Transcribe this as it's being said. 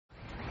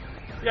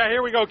Yeah,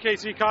 here we go,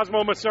 Casey.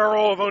 Cosmo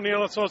Macero of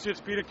O'Neill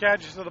Associates, Peter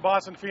Kadges of the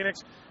Boston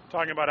Phoenix,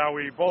 talking about how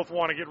we both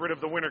want to get rid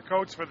of the winter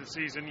coats for the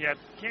season, yet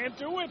can't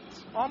do it.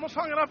 Almost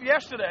hung it up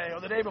yesterday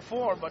or the day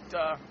before, but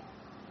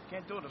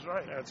can't do it. That's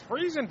right. Yeah, it's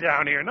freezing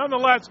down here.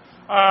 Nonetheless,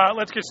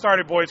 let's get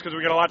started, boys, because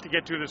we got a lot to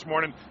get to this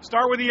morning.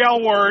 Start with the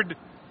L word.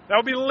 That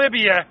would be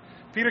Libya.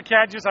 Peter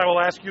Kadges, I will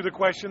ask you the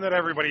question that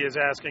everybody is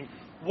asking.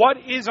 What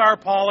is our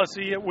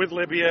policy with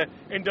Libya,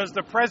 and does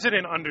the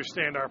president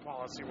understand our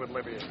policy with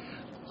Libya?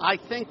 I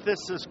think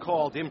this is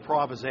called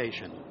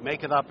improvisation.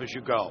 Make it up as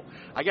you go.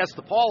 I guess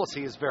the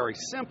policy is very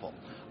simple.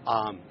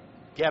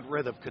 Get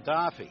rid of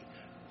Gaddafi.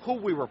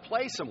 Who we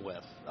replace him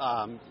with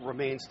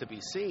remains to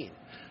be seen.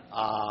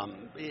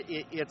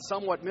 It's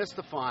somewhat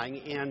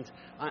mystifying, and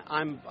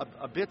I'm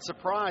a bit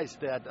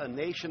surprised that a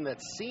nation that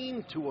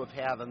seemed to have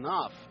had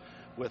enough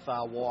with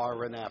our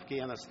war in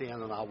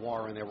Afghanistan and our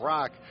war in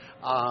Iraq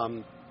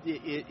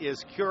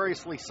is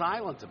curiously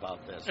silent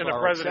about this. And the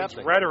president's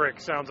rhetoric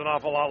sounds an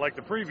awful lot like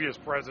the previous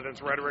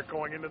president's rhetoric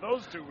going into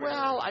those two.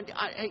 Well,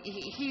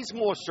 he's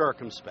more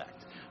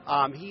circumspect.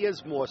 He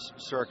is more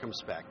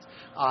circumspect.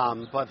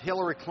 But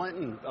Hillary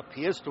Clinton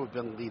appears to have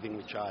been leading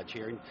the charge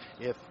here.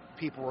 If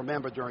people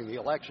remember during the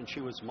election,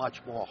 she was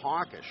much more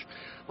hawkish.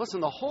 Listen,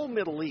 the whole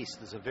Middle East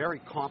is a very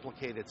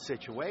complicated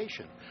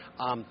situation.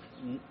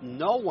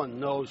 No one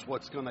knows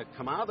what's going to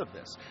come out of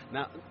this.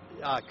 Now,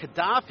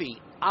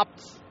 Gaddafi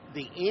upped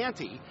the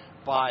ante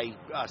by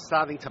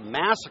starting to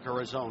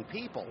massacre his own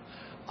people.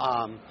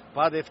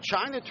 But if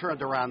China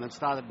turned around and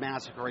started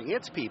massacring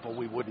its people,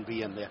 we wouldn't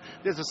be in there.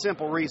 There's a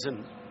simple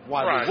reason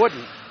why we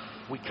wouldn't.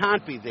 We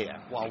can't be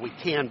there while we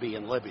can be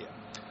in Libya.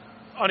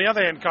 On the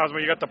other hand, Cosmo,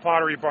 you got the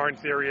Pottery Barn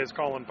theory, as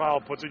Colin Powell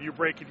puts it. You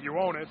break it, you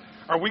own it.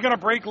 Are we going to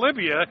break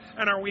Libya,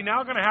 and are we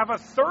now going to have a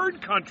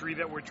third country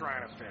that we're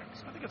trying to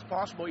fix? I think it's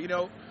possible. You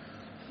know,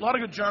 a lot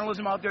of good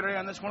journalism out there today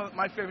on this. One of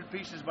my favorite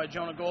pieces by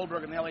Jonah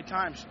Goldberg in the LA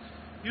Times.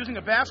 Using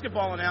a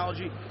basketball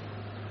analogy,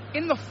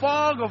 in the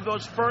fog of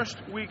those first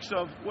weeks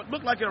of what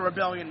looked like a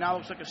rebellion, now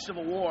looks like a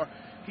civil war,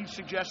 he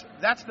suggests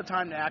that's the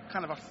time to act,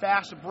 kind of a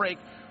fast break,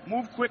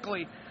 move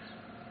quickly.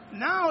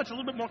 Now it's a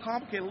little bit more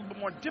complicated, a little bit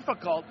more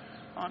difficult,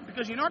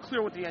 because you're not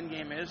clear what the end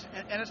game is,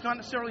 and it's not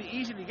necessarily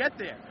easy to get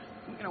there.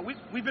 You know,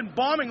 we've been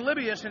bombing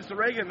Libya since the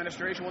Reagan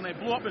administration when they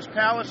blew up his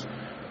palace,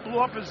 blew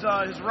up his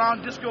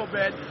round disco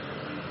bed.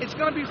 It's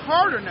going to be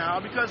harder now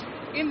because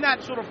in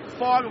that sort of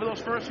fog of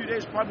those first few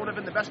days probably would have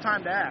been the best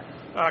time to act.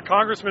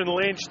 Congressman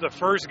Lynch, the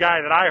first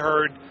guy that I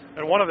heard,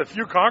 and one of the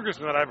few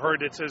congressmen that I've heard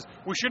that says,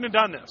 we shouldn't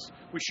have done this.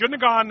 We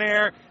shouldn't have gone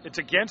there. It's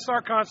against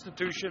our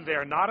Constitution. They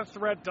are not a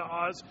threat to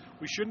us.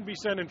 We shouldn't be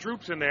sending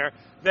troops in there.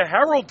 The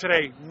Herald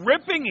today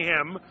ripping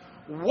him.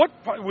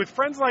 With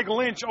friends like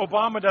Lynch,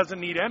 Obama doesn't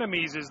need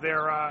enemies is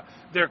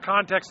their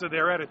context of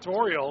their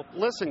editorial.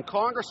 Listen,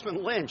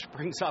 Congressman Lynch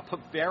brings up a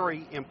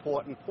very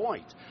important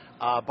point.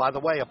 By the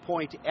way, a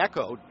point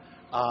echoed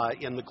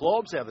in the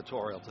Globe's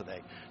editorial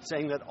today,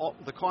 saying that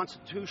the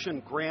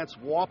Constitution grants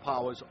war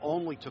powers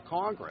only to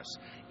Congress.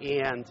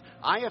 And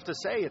I have to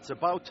say, it's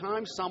about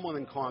time someone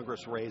in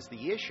Congress raised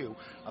the issue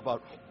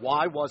about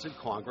why wasn't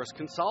Congress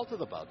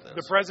consulted about this.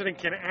 The president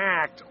can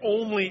act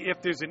only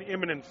if there's an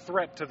imminent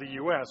threat to the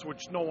U.S.,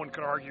 which no one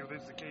could argue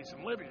is the case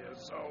in Libya.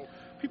 So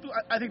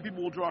I think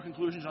people will draw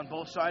conclusions on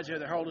both sides here.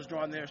 The Herald has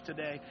drawn theirs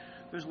today.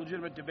 There's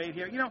legitimate debate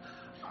here. You know,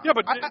 yeah,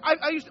 but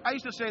I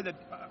used to say that,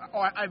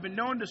 I've been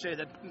known to say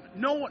that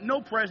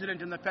no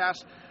president in the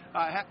past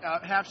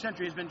half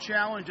century has been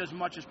challenged as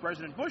much as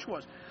President Bush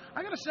was.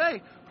 I got to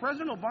say,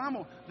 President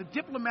Obama, the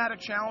diplomatic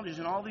challenges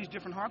in all these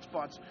different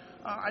hotspots,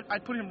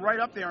 I'd put him right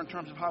up there in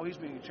terms of how he's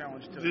being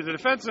challenged too. The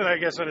defense, I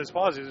guess, on his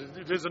policy is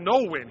there's a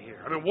no-win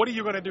here. I mean, what are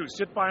you going to do?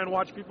 Sit by and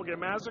watch people get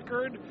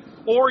massacred?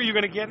 Or are you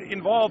going to get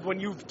involved when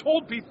you've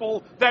told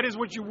people that is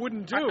what you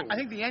wouldn't do? I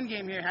think the end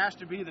game here has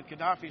to be that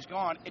Gaddafi's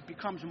gone. It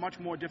becomes much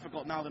more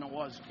difficult now than it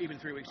was even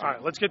 3 weeks ago. All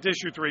right, let's get to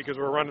issue 3 because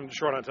we're running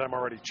short on time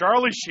already.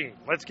 Charlie Sheen.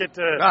 Let's get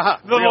to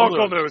the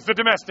local news, the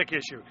domestic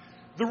issue.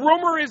 The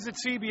rumor is that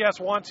CBS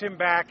wants him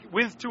back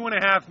with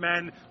 2.5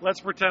 men.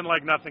 Let's pretend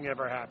like nothing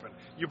ever happened.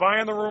 You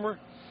buying the rumor?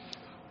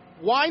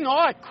 Why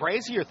not?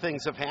 Crazier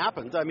things have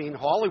happened. I mean,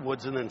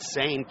 Hollywood's an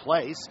insane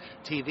place.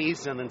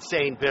 TV's an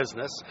insane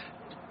business,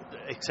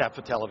 except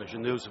for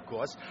television news, of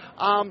course.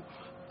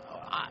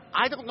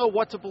 I don't know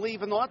what to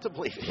believe and not to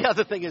believe. The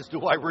other thing is,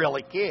 do I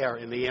really care?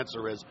 And the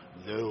answer is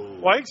no.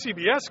 Well, I think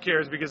CBS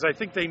cares because I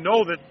think they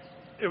know that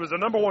it was a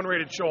 #1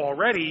 rated show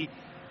already.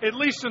 At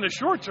least in the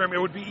short term,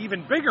 it would be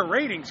even bigger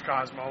ratings,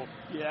 Cosmo.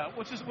 Yeah.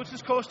 What's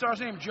his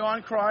co-star's name?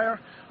 John Cryer.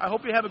 I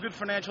hope you have a good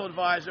financial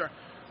advisor.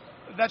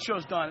 That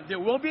show's done. There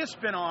will be a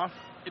spin-off.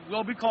 It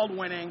will be called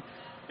Winning.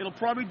 It'll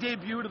probably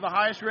debut to the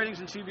highest ratings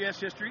in CBS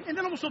history, and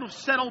then it will sort of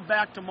settle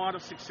back to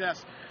modest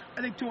success.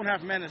 I think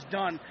 2.5 Men is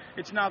done.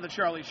 It's now the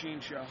Charlie Sheen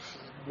show.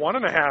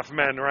 1.5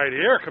 Men right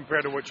here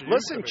compared to what you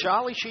used to be. Listen,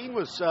 Charlie Sheen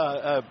was, is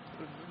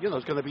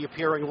going to be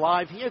appearing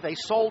live here. They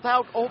sold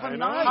out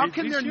overnight. How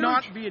can there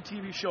not be a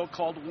TV show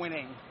called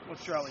Winning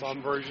with Charlie Sheen?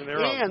 Some version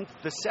thereof. And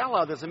the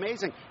sellout is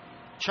amazing.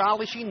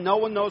 Charlie Sheen, no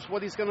one knows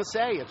what he's going to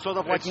say. It's sort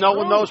of like no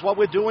one knows what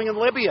we're doing in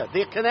Libya.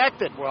 They're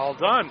connected. Well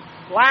done.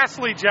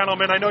 Lastly,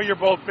 gentlemen, I know you're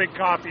both big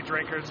coffee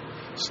drinkers.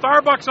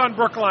 Starbucks on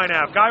Brookline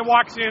Ave. Guy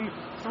walks in,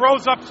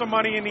 throws up some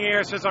money in the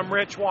air, says, I'm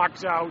rich,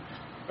 walks out.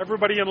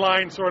 Everybody in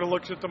line sort of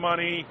looks at the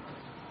money,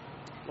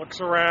 looks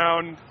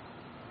around.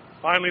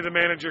 Finally, the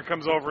manager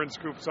comes over and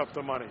scoops up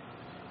the money.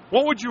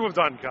 What would you have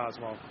done,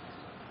 Cosmo?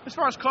 As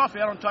far as coffee,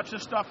 I don't touch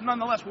this stuff.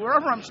 Nonetheless,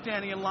 wherever I'm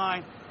standing in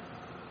line,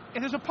 if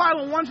there's a pile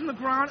of ones in the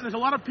ground and there's a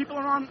lot of people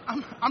around,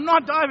 I'm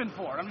not diving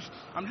for it.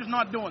 I'm just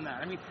not doing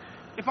that. I mean,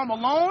 if I'm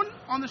alone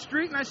on the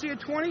street and I see a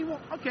 20, well,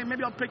 okay,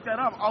 maybe I'll pick that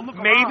up. I'll look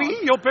around. Maybe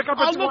you'll pick up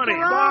a 20.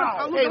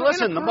 Wow. Hey,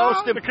 listen,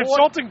 the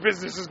consulting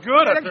business is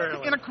good,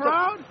 apparently. In a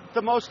crowd?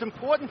 The most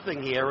important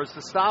thing here is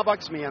the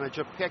Starbucks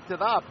manager picked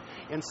it up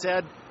and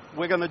said,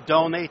 we're going to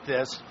donate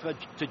this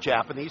to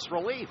Japanese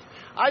relief.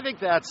 I think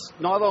that's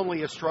not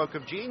only a stroke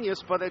of genius,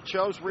 but it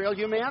shows real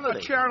humanity.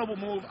 A charitable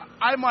move.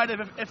 I might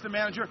have, if the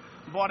manager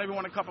bought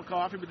everyone a cup of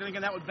coffee, but then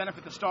again, that would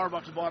benefit the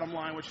Starbucks bottom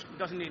line, which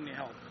doesn't need any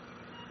help.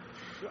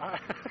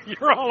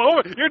 You're all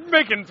over. You're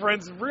making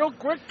friends real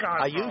quick, Cosmo.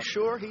 Are you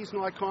sure he's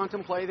not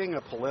contemplating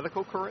a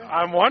political career?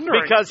 I'm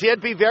wondering. Because he'd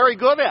be very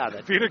good at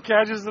it. Peter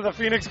Cadges of the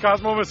Phoenix,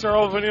 Cosmo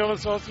Macero, Vanille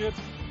Associates.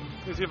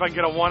 Let me see if I can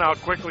get a one out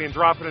quickly and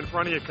drop it in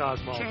front of you,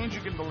 Cosmo. Change,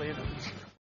 you can believe it.